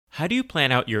How do you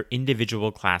plan out your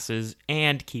individual classes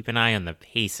and keep an eye on the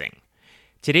pacing?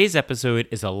 Today's episode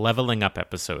is a leveling up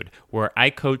episode where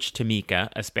I coach Tamika,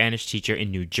 a Spanish teacher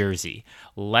in New Jersey.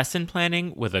 Lesson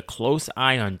planning with a close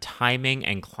eye on timing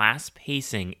and class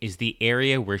pacing is the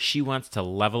area where she wants to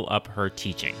level up her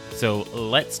teaching. So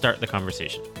let's start the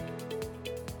conversation.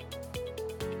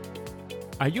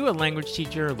 Are you a language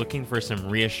teacher looking for some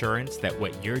reassurance that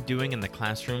what you're doing in the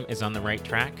classroom is on the right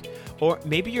track? Or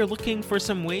maybe you're looking for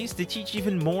some ways to teach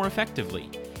even more effectively.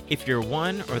 If you're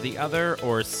one or the other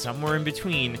or somewhere in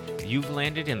between, you've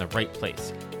landed in the right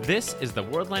place. This is the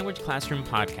World Language Classroom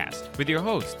Podcast with your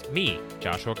host, me,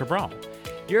 Joshua Cabral.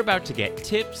 You're about to get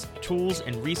tips, tools,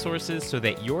 and resources so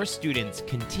that your students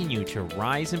continue to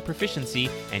rise in proficiency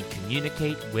and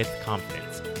communicate with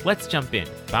confidence. Let's jump in.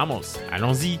 Vamos,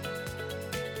 allons-y.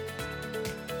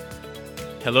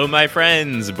 Hello, my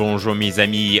friends. Bonjour, mes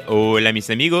amis. Hola, mis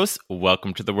amigos.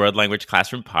 Welcome to the World Language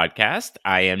Classroom Podcast.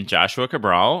 I am Joshua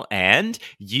Cabral, and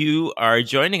you are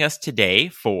joining us today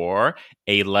for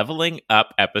a Leveling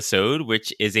Up episode,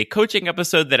 which is a coaching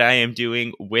episode that I am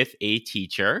doing with a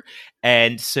teacher.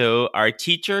 And so our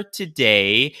teacher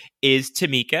today is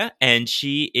Tamika, and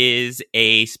she is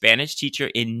a Spanish teacher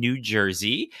in New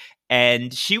Jersey.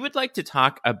 And she would like to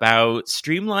talk about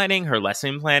streamlining her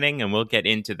lesson planning, and we'll get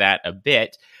into that a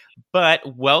bit. But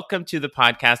welcome to the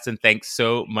podcast, and thanks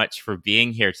so much for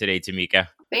being here today, Tamika.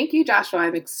 Thank you, Joshua.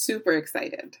 I'm super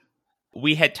excited.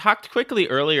 We had talked quickly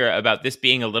earlier about this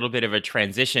being a little bit of a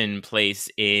transition place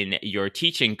in your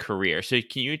teaching career. So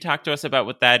can you talk to us about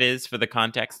what that is for the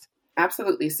context?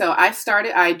 Absolutely. So I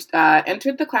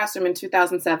entered the classroom in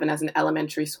 2007 as an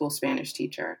elementary school Spanish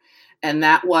teacher. And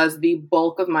that was the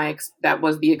bulk of that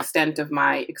was the extent of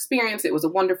my experience. It was a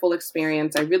wonderful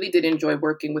experience. I really did enjoy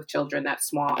working with children that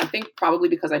small. I think probably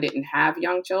because I didn't have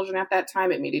young children at that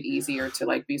time, it made it easier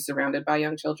to be surrounded by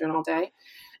young children all day.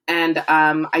 And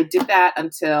I did that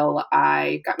until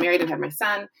I got married and had my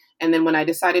son. And then when I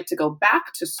decided to go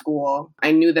back to school,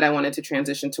 I knew that I wanted to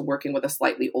transition to working with a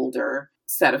slightly older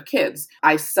set of kids.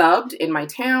 I subbed in my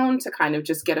town to kind of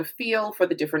just get a feel for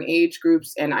the different age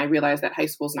groups. And I realized that high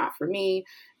school is not for me.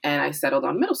 And I settled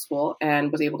on middle school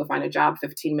and was able to find a job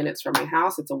 15 minutes from my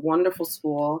house. It's a wonderful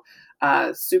school,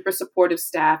 super supportive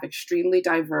staff, extremely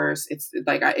diverse.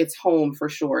 It's home for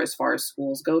sure as far as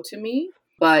schools go to me.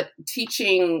 But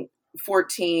teaching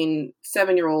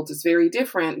 7-year-olds is very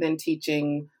different than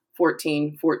teaching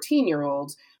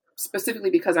 14-year-olds, specifically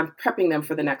because I'm prepping them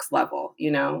for the next level,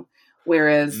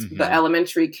 Whereas the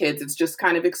elementary kids, it's just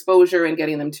kind of exposure and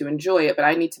getting them to enjoy it. But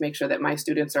I need to make sure that my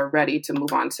students are ready to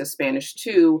move on to Spanish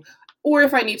 2, or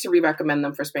if I need to re-recommend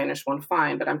them for Spanish 1,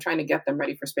 fine. But I'm trying to get them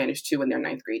ready for Spanish 2 in their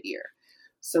 9th grade year.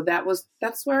 So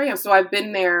that's where I am. So I've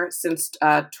been there since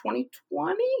 2020.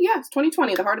 Yes,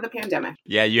 2020, the heart of the pandemic.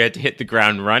 Yeah, you had to hit the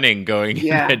ground running during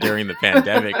the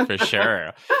pandemic for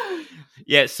sure.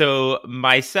 Yeah, so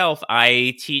myself,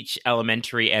 I teach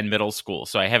elementary and middle school.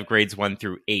 So I have grades 1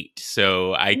 through 8.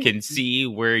 So I can see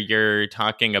where you're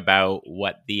talking about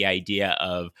what the idea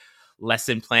of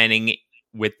lesson planning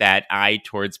with that eye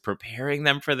towards preparing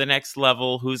them for the next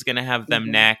level, who's going to have them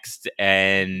next.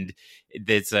 And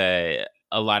there's a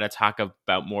lot of talk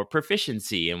about more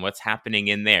proficiency and what's happening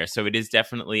in there. So it is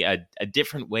definitely a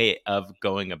different way of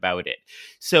going about it.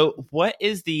 So what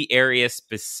is the area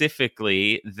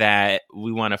specifically that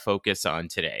we want to focus on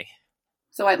today?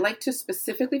 So I'd like to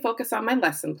specifically focus on my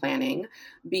lesson planning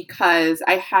because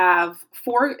I have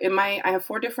 4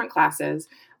 different classes.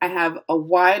 I have a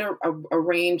wide a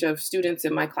range of students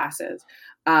in my classes.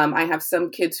 I have some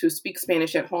kids who speak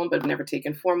Spanish at home but have never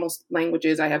taken formal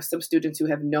languages. I have some students who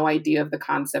have no idea of the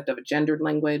concept of a gendered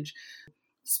language.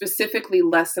 Specifically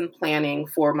lesson planning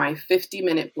for my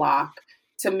 50-minute block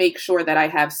to make sure that I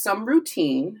have some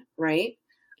routine, right?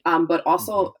 But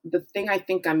also the thing I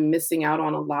think I'm missing out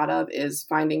on a lot of is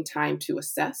finding time to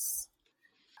assess.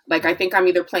 I think I'm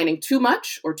either planning too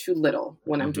much or too little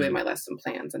when I'm doing my lesson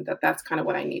plans. And that's kind of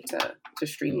what I need to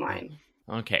streamline.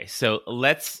 Okay, so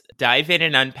let's dive in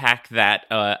and unpack that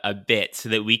a bit so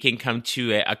that we can come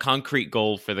to a concrete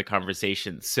goal for the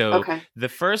conversation. So The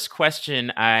first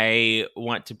question I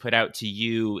want to put out to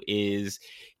you is,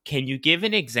 can you give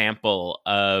an example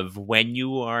of when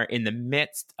you are in the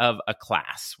midst of a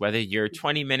class, whether you're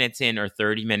 20 minutes in or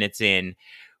 30 minutes in,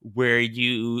 where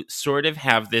you sort of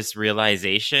have this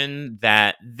realization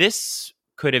that this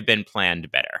could have been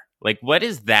planned better? What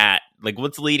is that?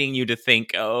 What's leading you to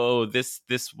think, oh, this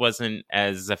wasn't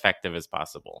as effective as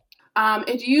possible?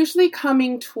 It's usually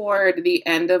coming toward the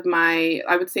end of I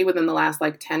would say within the last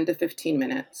 10 to 15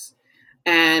 minutes.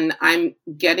 And I'm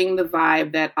getting the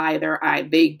vibe that either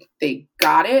they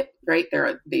got it, right?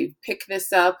 They picked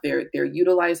this up, they're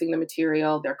utilizing the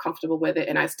material, they're comfortable with it,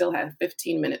 and I still have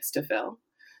 15 minutes to fill.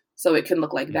 So it can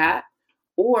look like that.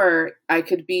 Or I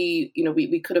could be,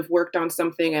 we could have worked on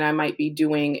something and I might be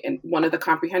doing one of the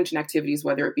comprehension activities,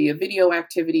 whether it be a video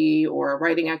activity or a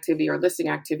writing activity or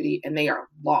listening activity, and they are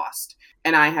lost.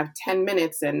 And I have 10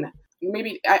 minutes, and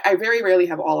maybe I very rarely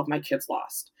have all of my kids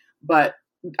lost, but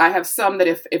I have some that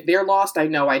if they're lost, I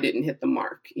know I didn't hit the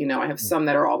mark. I have some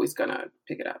that are always going to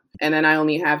pick it up. And then I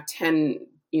only have 10,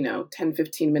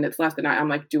 15 minutes left. And I'm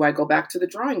like, do I go back to the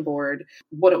drawing board?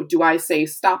 What do I say?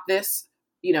 Stop this,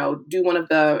 do one of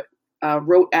the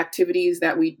rote activities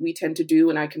that we tend to do,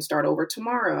 and I can start over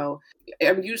tomorrow.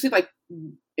 I'm usually like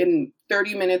in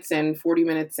 30 minutes and 40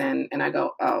 minutes in, and I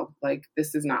go, oh, like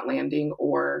this is not landing,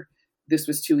 or this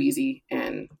was too easy.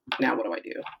 And now what do I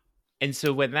do? And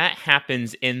so when that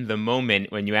happens in the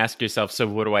moment, when you ask yourself, so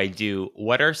what do I do?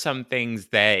 What are some things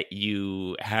that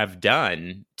you have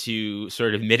done to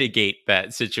sort of mitigate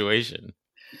that situation?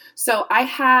 So I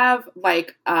have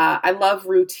I love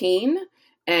routine,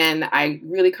 and I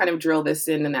really kind of drill this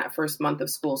in that first month of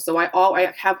school. So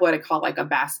I have what I call like a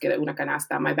basket, una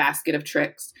canasta, my basket of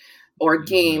tricks or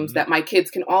games that my kids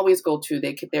can always go to.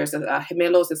 There's a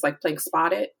gemelos, it's like playing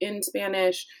Spot It in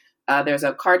Spanish. There's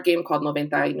a card game called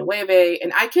 99,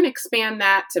 and I can expand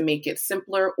that to make it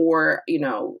simpler or,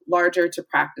 larger to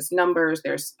practice numbers.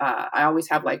 There's, I always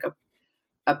have like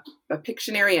a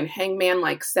Pictionary and Hangman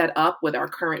like set up with our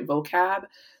current vocab.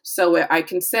 So I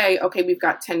can say, okay, we've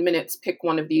got 10 minutes, pick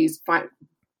one of these,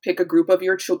 pick a group of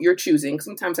your choosing.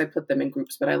 Sometimes I put them in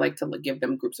groups, but I like to give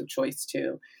them groups of choice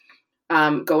too.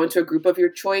 Go into a group of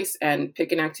your choice and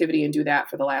pick an activity and do that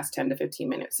for the last 10 to 15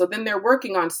 minutes. So then they're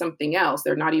working on something else.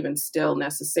 They're not even still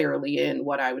necessarily in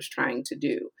what I was trying to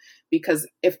do, because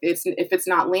if it's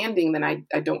not landing, then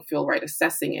I don't feel right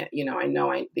assessing it. I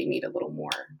know they need a little more.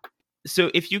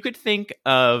 So if you could think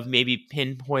of maybe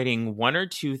pinpointing one or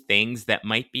two things that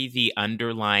might be the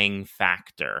underlying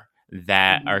factor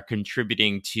that are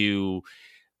contributing to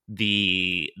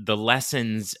the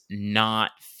lessons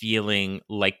not feeling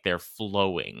like they're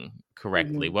flowing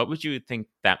correctly, what would you think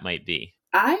that might be?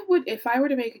 If I were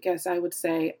to make a guess, I would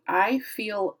say I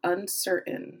feel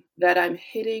uncertain that I'm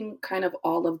hitting kind of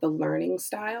all of the learning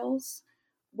styles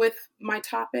with my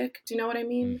topic. Do you know what I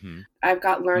mean? I've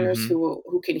got learners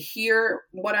who can hear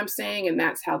what I'm saying, and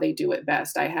that's how they do it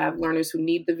best. I have learners who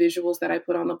need the visuals that I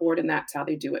put on the board, and that's how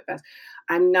they do it best.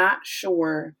 I'm not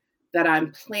sure that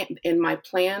in my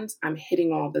plans, I'm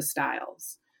hitting all the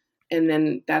styles. And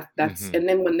then and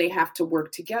then when they have to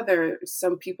work together,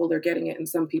 some people they're getting it and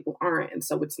some people aren't. And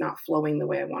so it's not flowing the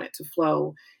way I want it to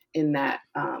flow in that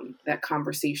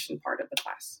conversation part of the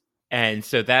class. And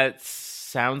so that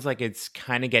sounds like it's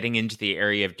kind of getting into the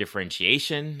area of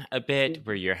differentiation a bit,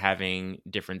 where you're having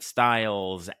different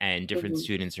styles and different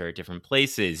students are at different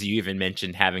places. You even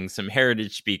mentioned having some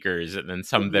heritage speakers and then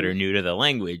some that are new to the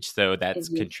language. So that's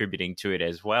contributing to it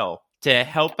as well. To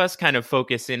help us kind of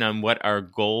focus in on what our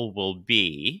goal will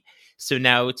be. So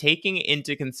now taking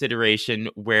into consideration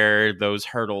where those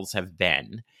hurdles have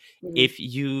been, if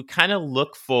you kind of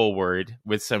look forward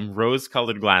with some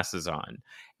rose-colored glasses on,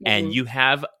 and you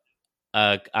have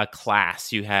a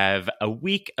class, you have a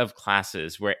week of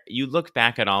classes where you look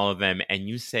back at all of them and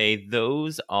you say,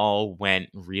 those all went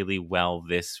really well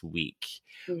this week.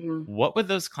 What would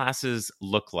those classes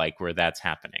look like where that's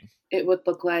happening? It would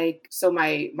look like, so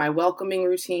my welcoming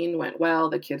routine went well.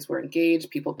 The kids were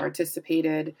engaged. People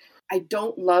participated. I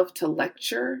don't love to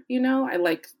lecture,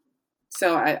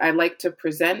 I like to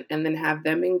present and then have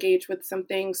them engage with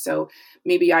something. So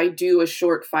maybe I do a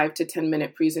short 5 to 10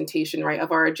 minute presentation, right,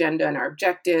 of our agenda and our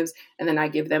objectives. And then I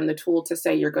give them the tool to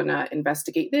say, you're going to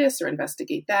investigate this or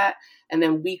investigate that. And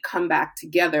then we come back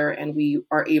together and we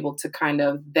are able to kind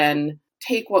of then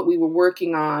take what we were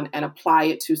working on and apply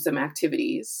it to some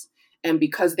activities. And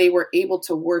because they were able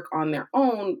to work on their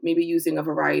own, maybe using a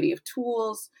variety of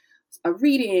tools, a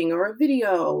reading or a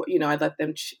video, I let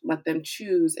them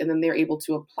choose, and then they're able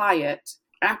to apply it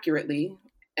accurately.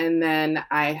 And then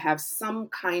I have some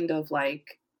kind of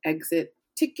like exit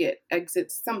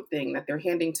something that they're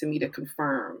handing to me to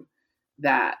confirm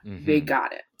that they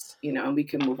got it, and we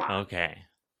can move on. Okay.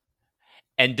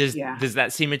 And does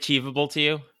that seem achievable to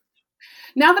you?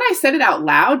 Now that I said it out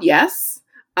loud, yes.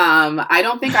 I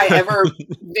don't think I ever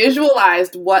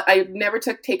visualized I never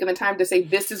taken the time to say,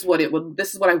 this is what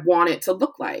I want it to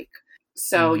look like.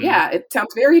 So it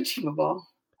sounds very achievable.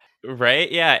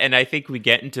 Right. Yeah. And I think we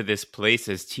get into this place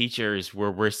as teachers where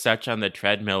we're such on the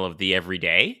treadmill of the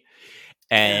everyday.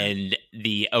 And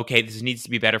okay, this needs to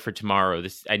be better for tomorrow.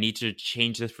 I need to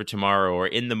change this for tomorrow, or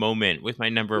in the moment with my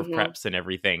number of preps and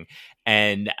everything.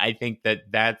 And I think that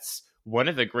that's one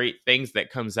of the great things that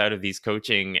comes out of these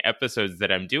coaching episodes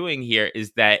that I'm doing here,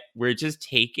 is that we're just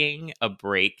taking a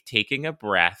break, taking a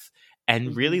breath,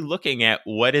 and really looking at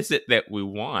what is it that we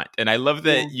want. And I love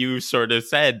that you sort of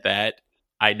said that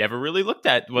I never really looked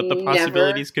at what the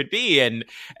possibilities could be. And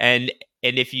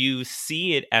if you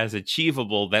see it as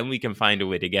achievable, then we can find a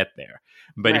way to get there.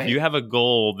 But if you have a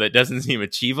goal that doesn't seem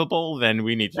achievable, then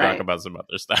we need to talk about some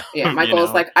other stuff. Yeah, my goal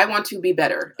is like, I want to be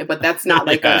better, but that's not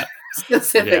like a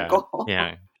specific goal.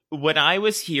 Yeah. What I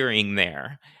was hearing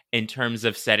there in terms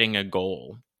of setting a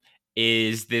goal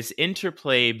is this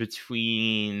interplay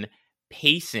between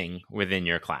pacing within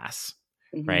your class,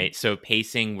 right? So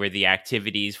pacing where the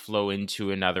activities flow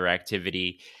into another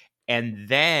activity, and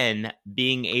then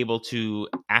being able to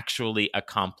actually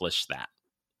accomplish that,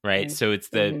 right? So it's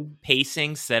the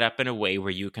pacing set up in a way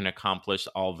where you can accomplish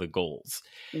all the goals.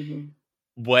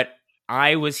 What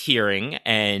I was hearing,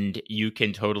 and you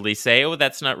can totally say, oh,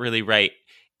 that's not really right.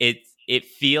 It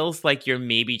feels like you're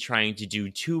maybe trying to do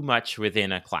too much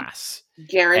within a class.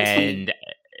 Guaranteed.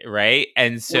 Right?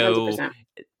 And so 100%.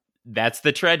 That's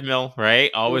the treadmill,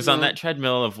 right? Always on that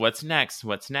treadmill of what's next,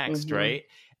 right?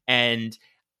 And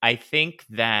I think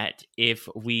that if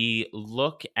we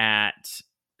look at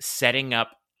setting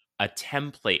up a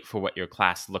template for what your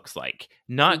class looks like,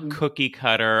 not cookie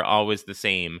cutter, always the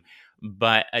same,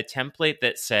 but a template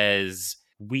that says,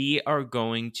 we are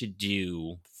going to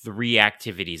do 3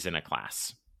 activities in a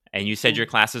class. And you said your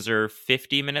classes are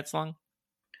 50 minutes long?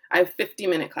 I have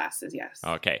 50-minute classes, yes.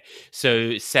 Okay.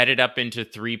 So set it up into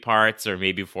 3 parts, or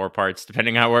maybe 4 parts,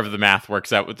 depending on however the math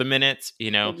works out with the minutes,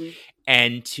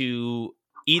 and to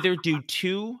either do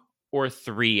 2 or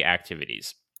 3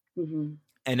 activities.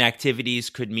 And activities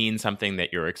could mean something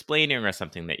that you're explaining or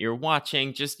something that you're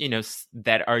watching, just,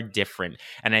 that are different.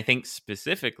 And I think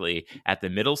specifically at the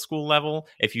middle school level,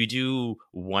 if you do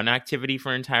 1 activity for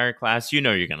an entire class, you're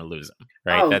going to lose them,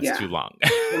 right? That's too long.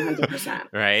 100%.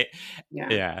 Right?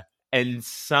 Yeah. And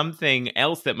something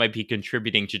else that might be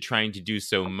contributing to trying to do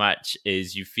so much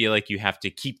is you feel like you have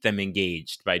to keep them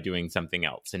engaged by doing something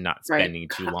else and not spending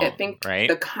too long, I think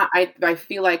right? I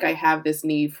feel like I have this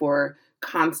need for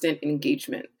constant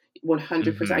engagement.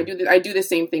 100%. I do the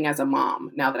same thing as a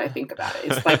mom now that I think about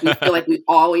it. It's like we feel like we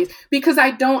always, because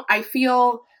I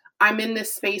feel I'm in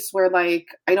this space where like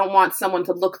I don't want someone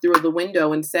to look through the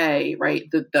window and say, right,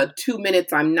 the 2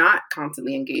 minutes I'm not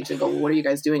constantly engaged and go, well, what are you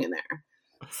guys doing in there?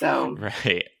 So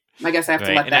right. I guess I have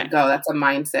to let that go. That's a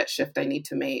mindset shift I need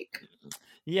to make.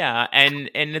 Yeah, and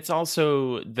it's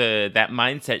also that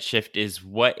mindset shift is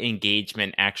what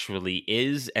engagement actually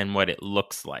is and what it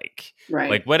looks like. Right.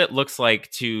 Like what it looks like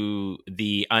to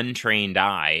the untrained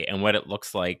eye and what it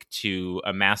looks like to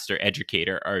a master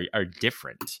educator are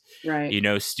different. Right.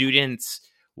 Students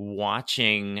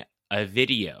watching a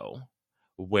video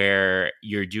where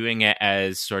you're doing it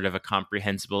as sort of a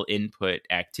comprehensible input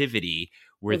activity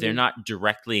where they're not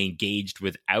directly engaged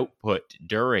with output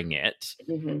during it,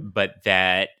 but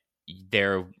that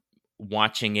they're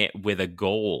watching it with a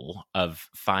goal of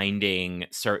finding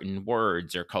certain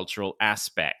words or cultural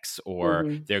aspects, or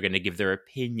they're going to give their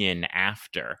opinion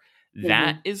after.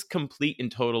 That is complete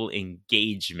and total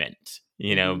engagement,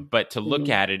 but to look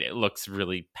at it, it looks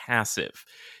really passive,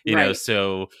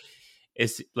 so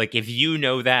it's like, if you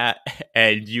know that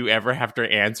and you ever have to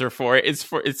answer for it,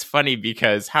 it's funny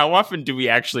because how often do we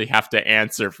actually have to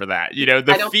answer for that?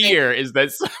 The fear is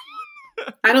that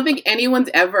I don't think anyone's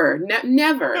ever,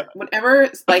 never,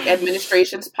 whenever like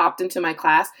administrations popped into my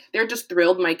class, they're just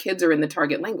thrilled my kids are in the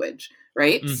target language,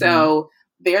 right? So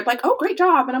they're like, oh, great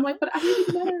job. And I'm like, but I need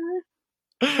to be better.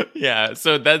 Yeah,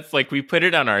 so that's like, we put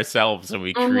it on ourselves and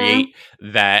we create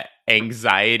that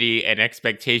anxiety and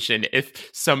expectation. If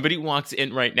somebody walks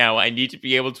in right now, I need to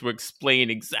be able to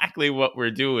explain exactly what we're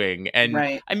doing. And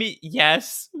I mean,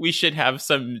 yes, we should have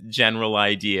some general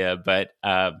idea, but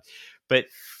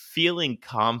feeling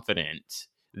confident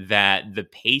that the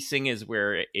pacing is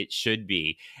where it should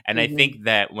be. And I think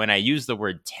that when I use the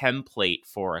word template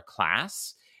for a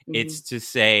class, it's to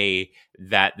say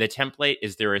that the template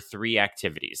is there are 3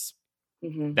 activities.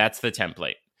 That's the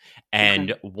template.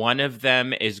 And one of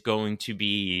them is going to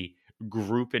be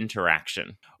group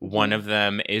interaction. One of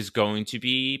them is going to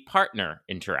be partner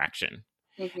interaction.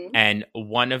 And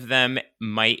one of them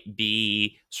might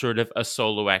be sort of a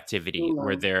solo activity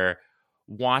where they're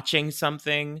watching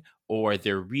something or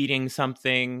they're reading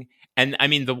something. And I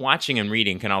mean, the watching and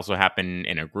reading can also happen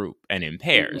in a group and in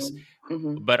pairs,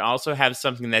 but also have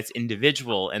something that's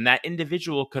individual. And that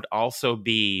individual could also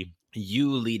be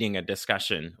you leading a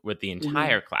discussion with the Mm-hmm.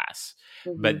 entire class,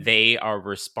 but Mm-hmm. they are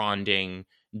responding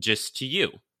just to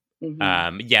you.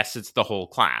 Mm-hmm. Yes, it's the whole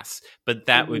class, but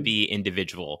that would Mm-hmm. be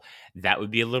individual. That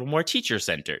would be a little more teacher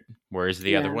centered, whereas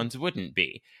the other Yeah. ones wouldn't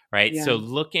be, right? Yeah. So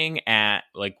looking at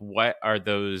like what are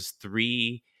those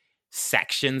three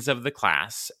sections of the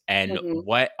class and Mm-hmm.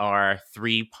 what are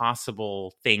three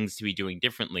possible things to be doing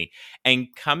differently, and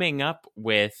coming up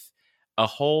with a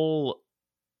whole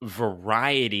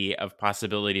variety of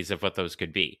possibilities of what those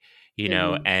could be,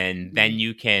 Mm-hmm. and then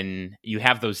Mm-hmm. you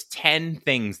have those 10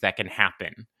 things that can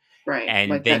happen, Right.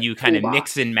 and Like then that you kind of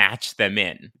mix toolbox. and match them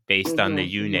in based on the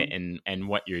Mm-hmm. unit Mm-hmm. and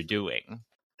what you're doing.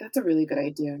 That's a really good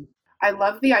idea. I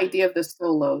love the idea of the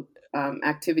solo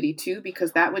activity too,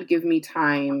 because that would give me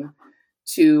time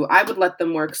I would let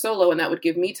them work solo, and that would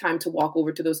give me time to walk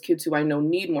over to those kids who I know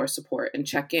need more support and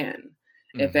check in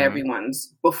if Hmm.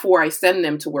 everyone's before I send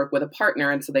them to work with a partner,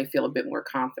 and so they feel a bit more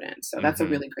confident. So that's a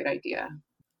Hmm. really great idea.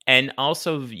 And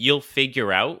also, you'll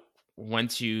figure out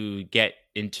once you get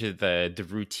into the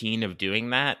routine of doing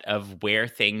that, of where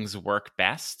things work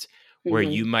best, where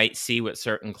Hmm. you might see with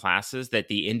certain classes that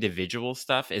the individual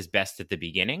stuff is best at the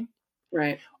beginning.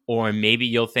 Right. Or maybe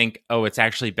you'll think, oh, it's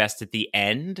actually best at the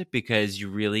end because you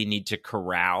really need to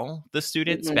corral the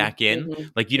students Hmm. back in. Hmm.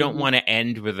 Like, you don't Hmm. want to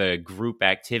end with a group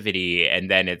activity and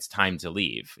then it's time to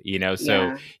leave.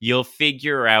 So Yeah. you'll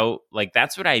figure out, like,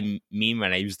 that's what I mean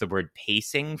when I use the word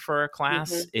pacing for a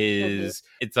class, Hmm. Hmm. is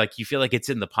it's like you feel like it's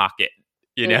in the pocket.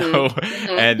 You Hmm. know,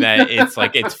 Hmm. and that it's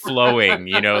like it's flowing.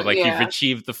 Like you've Yeah.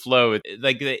 achieved the flow.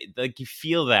 Like you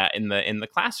feel that in the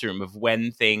classroom of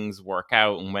when things work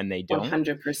out and when they don't.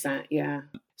 100%. Yeah.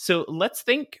 So let's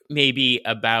think maybe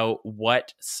about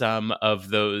what some of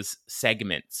those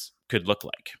segments could look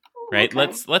like, Oh, right?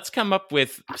 okay. Let's come up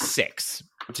with 6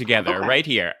 together Okay. right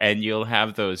here, and you'll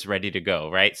have those ready to go,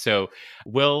 right? So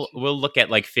we'll look at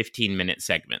like 15-minute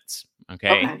segments,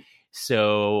 okay? Okay.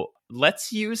 So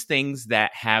let's use things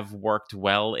that have worked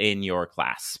well in your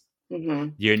class. Hmm.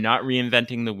 You're not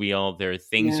reinventing the wheel. There are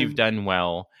things Yeah. you've done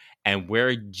well, and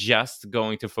we're just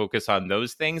going to focus on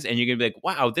those things. And you're going to be like,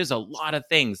 wow, there's a lot of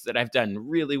things that I've done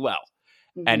really well.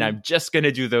 And Hmm. I'm just going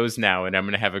to do those now, and I'm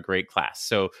going to have a great class.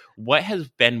 So, what has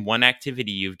been one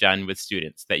activity you've done with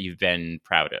students that you've been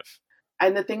proud of?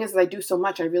 And the thing is, I do so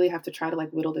much, I really have to try to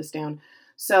like whittle this down.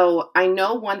 So I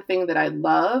know one thing that I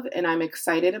love and I'm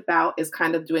excited about is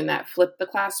kind of doing that flip the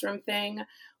classroom thing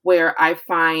where I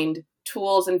find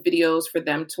tools and videos for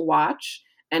them to watch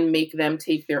and make them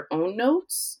take their own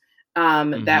notes.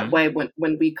 That Mm-hmm. way,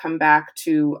 when we come back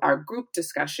to our group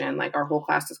discussion, like our whole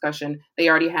class discussion, they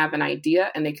already have an idea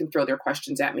and they can throw their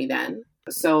questions at me then.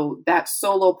 So that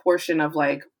solo portion of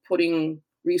like putting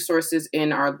resources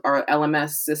in our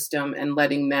LMS system and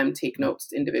letting them take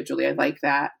notes individually. I like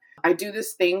that. I do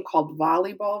this thing called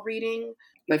volleyball reading.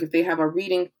 Like if they have a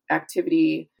reading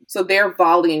activity, so they're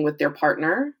volleying with their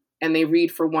partner and they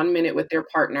read for 1 minute with their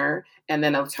partner and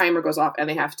then a timer goes off and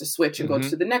they have to switch and go Mm-hmm.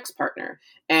 to the next partner.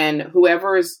 And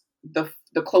whoever is the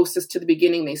closest to the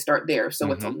beginning, they start there.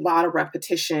 So it's a Mm-hmm. lot of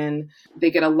repetition.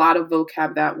 They get a lot of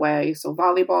vocab that way. So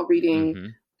volleyball reading, Mm-hmm.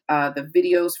 the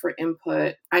videos for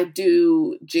input. I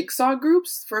do jigsaw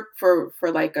groups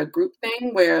for like a group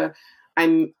thing where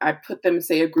I put them,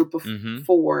 say, a group of Mm-hmm.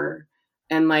 4,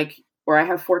 and like, or I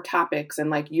have 4 topics, and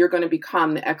like you're going to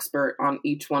become the expert on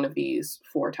each one of these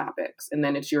 4 topics, and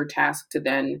then it's your task to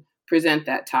then present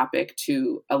that topic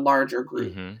to a larger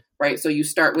group, Mm-hmm. right? So you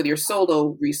start with your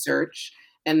solo research,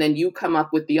 and then you come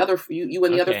up with you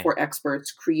and the other Okay. 4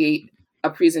 experts create a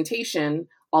presentation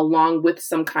along with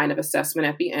some kind of assessment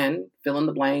at the end, fill in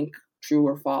the blank, true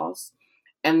or false.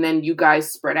 And then you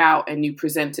guys spread out and you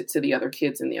present it to the other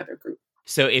kids in the other group.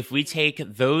 So if we take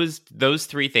those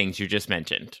 3 things you just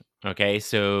mentioned, okay?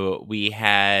 So we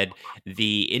had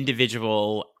the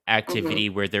individual Mm-hmm. activity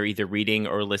where they're either reading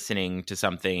or listening to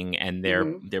something and they're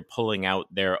Mm-hmm. they're pulling out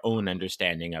their own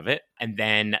understanding of it. And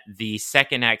then the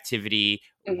second activity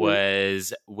Mm-hmm.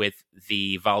 was with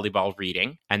the volleyball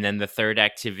reading, and then the third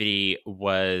activity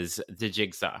was the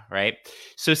jigsaw, right?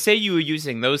 So say you were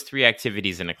using those 3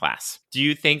 activities in a class. Do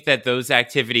you think that those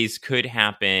activities could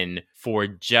happen for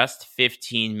just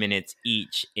 15 minutes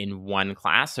each in one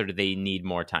class, or do they need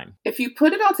more time? If you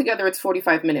put it all together, it's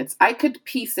 45 minutes. I could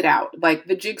piece it out. Like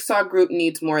the jigsaw group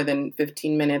needs more than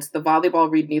 15 minutes. The volleyball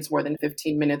read needs more than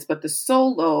 15 minutes. But the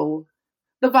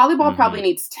volleyball probably Mhm.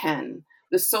 needs 10.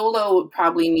 The solo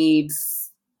probably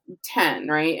needs 10,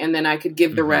 right? And then I could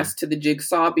give the Mhm. rest to the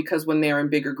jigsaw because when they're in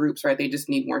bigger groups, right, they just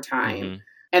need more time. Mhm.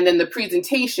 And then the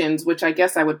presentations, which I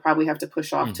guess I would probably have to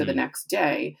push off to the Mhm. next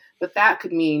day, but that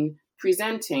could mean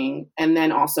presenting and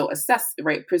then also assess,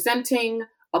 right? Presenting,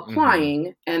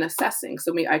 applying and assessing.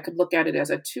 So I could look at it as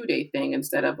a 2-day thing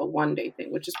instead of a 1-day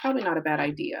thing, which is probably not a bad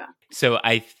idea. So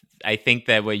I think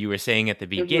that what you were saying at the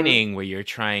Mm-hmm. beginning, where you're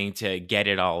trying to get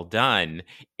it all done,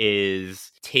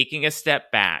 is taking a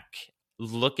step back,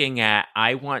 looking at,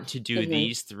 I want to do Mm-hmm.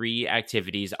 these 3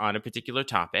 activities on a particular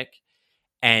topic,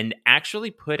 and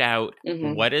actually put out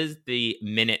Mm-hmm. what is the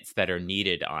minutes that are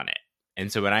needed on it.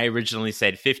 And so when I originally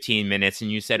said 15 minutes and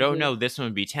you said, oh Mm-hmm. no, this one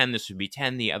would be 10, this would be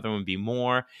 10, the other one would be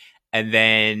more. And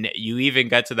then you even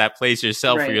got to that place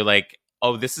yourself where Right. you're like,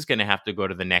 oh, this is going to have to go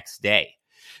to the next day.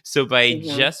 So by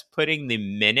Mm-hmm. just putting the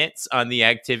minutes on the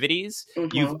activities,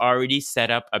 you've Mm-hmm. already set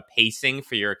up a pacing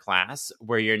for your class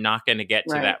where you're not going to get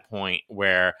to Right. that point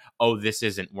where, oh, this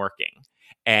isn't working.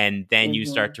 And then you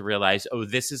Mm-hmm. start to realize, oh,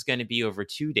 this is going to be over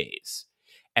 2 days.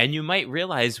 And you might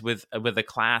realize with a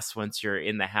class, once you're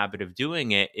in the habit of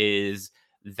doing it, is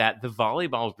that the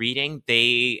volleyball reading,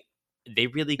 they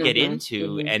really get Mm-hmm.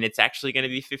 into, Mm-hmm. and it's actually going to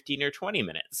be 15 or 20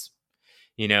 minutes.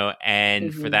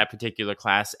 And for Mm-hmm. that particular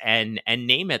class, and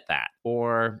name it that,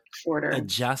 or Shorter.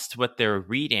 adjust what they're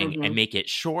reading Mm-hmm. and make it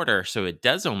shorter so it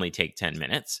does only take 10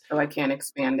 minutes. So I can't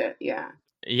expand it. Yeah.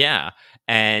 Yeah.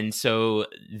 And so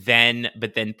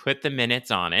but then put the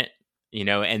minutes on it,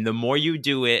 and the more you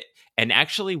do it, and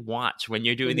actually watch when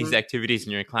you're doing these Mm-hmm. activities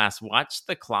in your class, watch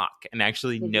the clock and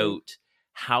actually Mm-hmm. note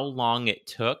how long it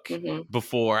took Mm-hmm.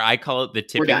 before, I call it the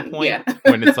We're tipping done. point, Yeah.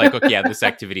 when it's like, okay, yeah, this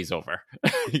activity's over,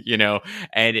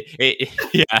 and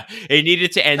it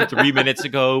needed to end 3 minutes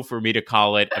ago for me to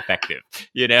call it effective,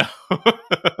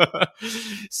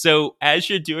 So as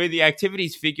you're doing the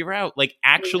activities, figure out, like,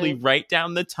 actually Mm-hmm. write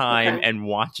down the time Okay. and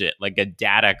watch it like a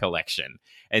data collection,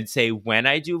 and say, when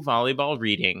I do volleyball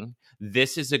reading,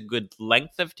 this is a good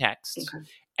length of text, Okay.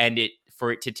 and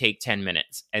for it to take 10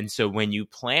 minutes. And so when you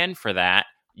plan for that,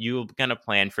 you're going to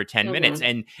plan for 10 minutes, Mm-hmm.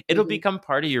 and it'll Mm-hmm. become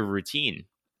part of your routine,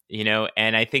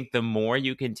 and I think the more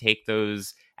you can take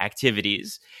those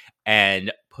activities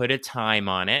and put a time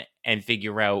on it and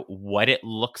figure out what it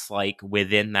looks like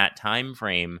within that time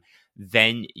frame,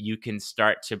 then you can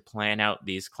start to plan out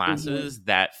these classes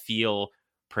that feel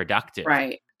productive.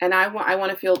 Right. And I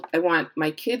want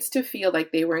my kids to feel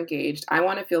like they were engaged. I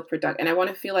want to feel productive, and I want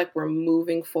to feel like we're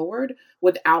moving forward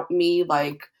without me,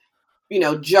 like,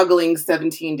 juggling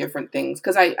 17 different things.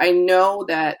 Cause I know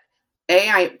that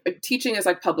teaching is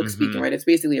like public speaking, right? It's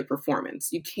basically a performance.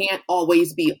 You can't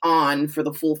always be on for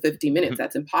the full 50 minutes.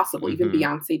 That's impossible. Even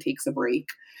Beyonce takes a break.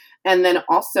 And then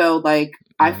also, like,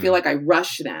 I feel like I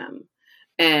rush them.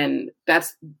 And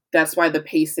that's why the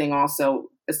pacing also,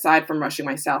 aside from rushing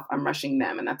myself, I'm rushing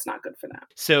them, and that's not good for them.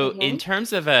 So in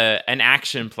terms of an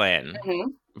action plan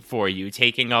for you,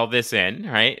 taking all this in,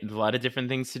 right? A lot of different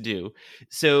things to do.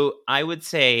 So I would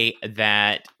say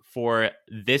that for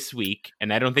this week,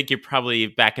 and I don't think you're probably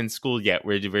back in school yet,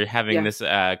 we're having this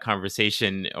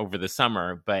conversation over the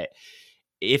summer, but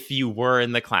if you were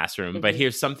in the classroom, but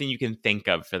here's something you can think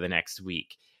of for the next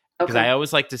week. Because I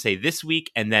always like to say this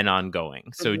week and then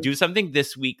ongoing. So do something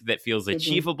this week that feels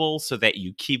achievable so that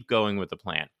you keep going with the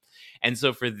plan. And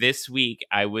so for this week,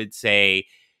 I would say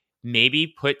maybe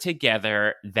put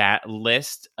together that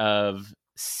list of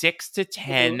 6 to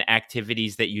 10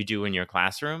 activities that you do in your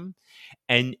classroom.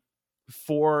 And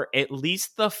for at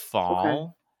least the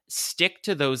fall, stick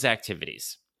to those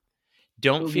activities.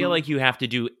 Don't feel like you have to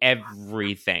do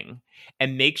everything,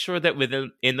 and make sure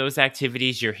that in those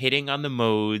activities, you're hitting on the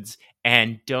modes.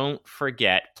 And don't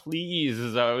forget, please,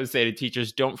 as I always say to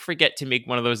teachers, don't forget to make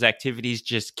one of those activities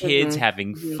just kids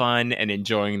having fun and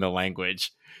enjoying the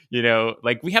language.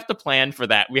 Like, we have to plan for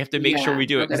that. We have to make sure we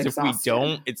do it, because if we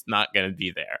don't, it's not going to be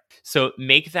there. So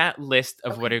make that list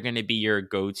of what are going to be your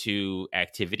go-to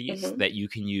activities that you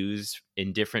can use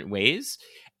in different ways.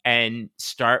 And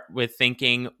start with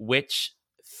thinking, which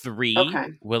 3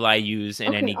 will I use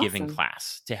in any given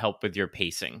class to help with your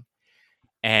pacing?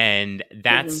 And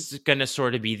that's going to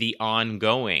sort of be the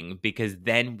ongoing, because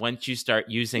then once you start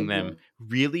using them,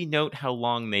 really note how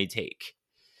long they take.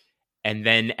 And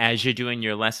then as you're doing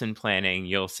your lesson planning,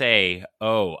 you'll say,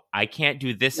 oh, I can't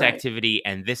do this activity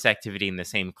and this activity in the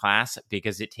same class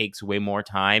because it takes way more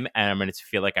time, and I'm going to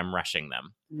feel like I'm rushing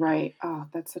them. Right. Oh,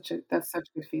 that's such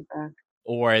good feedback.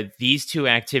 Or these 2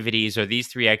 activities or these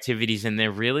 3 activities, and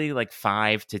they're really like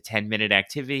 5 to 10 minute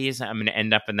activities. I'm going to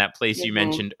end up in that place you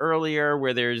mentioned earlier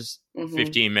where there's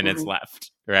 15 minutes left,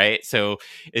 right? So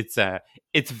it's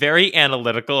very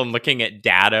analytical and looking at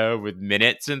data with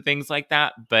minutes and things like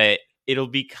that, but it'll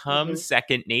become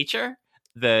second nature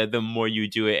the more you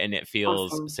do it and it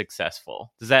feels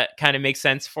successful. Does that kind of make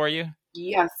sense for you?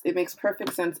 Yes, it makes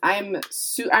perfect sense. I'm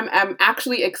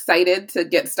actually excited to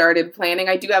get started planning.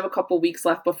 I do have a couple weeks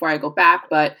left before I go back,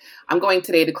 but I'm going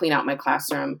today to clean out my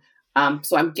classroom.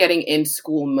 So I'm getting in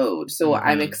school mode. So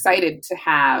I'm excited to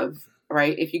have,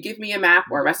 right, if you give me a map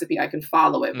or a recipe, I can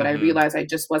follow it. But I realized I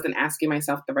just wasn't asking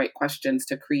myself the right questions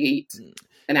to create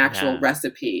an actual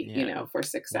recipe, for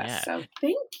success. Yeah. So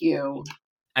thank you.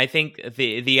 I think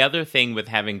the other thing with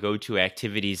having go-to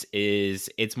activities is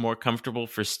it's more comfortable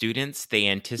for students. They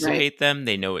anticipate them,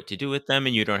 they know what to do with them,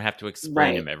 and you don't have to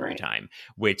explain them every time,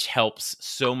 which helps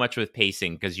so much with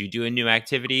pacing, because you do a new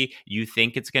activity, you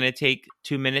think it's going to take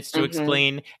 2 minutes to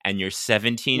explain, and you're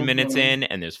 17 minutes in,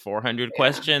 and there's 400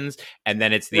 questions, and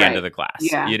then it's the end of the class.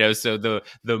 Yeah. So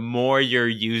the more you're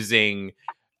using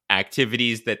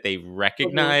activities that they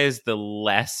recognize, the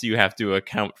less you have to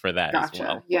account for that as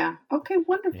well. Yeah. Okay,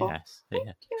 wonderful. Yes. Thank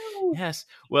you. Yes.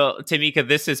 Well, Tamika,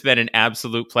 this has been an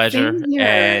absolute pleasure.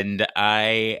 And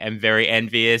I am very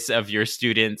envious of your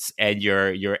students and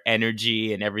your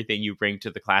energy and everything you bring to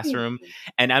the classroom.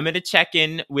 And I'm going to check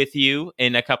in with you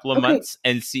in a couple of months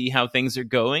and see how things are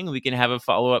going. We can have a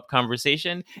follow-up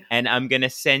conversation. And I'm going to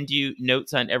send you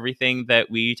notes on everything that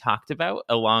we talked about,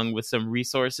 along with some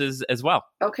resources as well.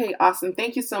 Okay, awesome.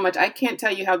 Thank you so much. I can't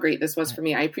tell you how great this was for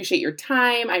me. I appreciate your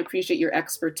time. I appreciate your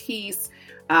expertise.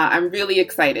 I'm really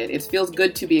excited. It feels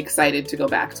good to be excited to go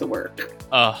back to work.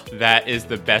 Oh, that is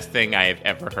the best thing I have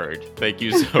ever heard. Thank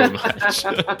you so much.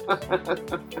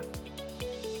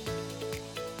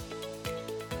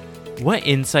 What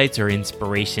insights or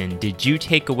inspiration did you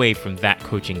take away from that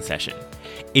coaching session?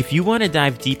 If you want to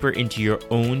dive deeper into your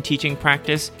own teaching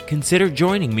practice, consider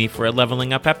joining me for a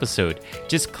Leveling Up episode.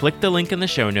 Just click the link in the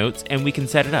show notes and we can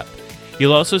set it up.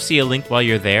 You'll also see a link while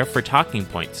you're there for Talking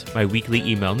Points, my weekly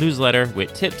email newsletter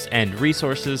with tips and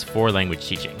resources for language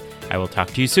teaching. I will talk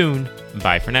to you soon.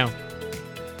 Bye for now.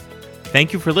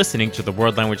 Thank you for listening to the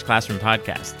World Language Classroom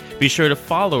podcast. Be sure to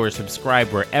follow or subscribe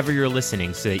wherever you're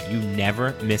listening so that you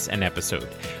never miss an episode.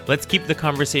 Let's keep the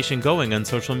conversation going on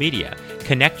social media.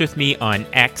 Connect with me on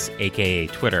X, aka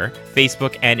Twitter,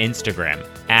 Facebook, and Instagram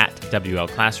at WL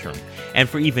Classroom. And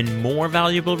for even more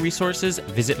valuable resources,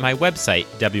 visit my website,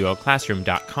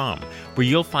 WLClassroom.com, where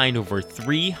you'll find over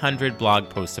 300 blog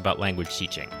posts about language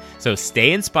teaching. So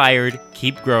stay inspired,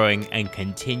 keep growing, and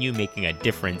continue making a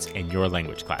difference in your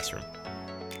language classroom.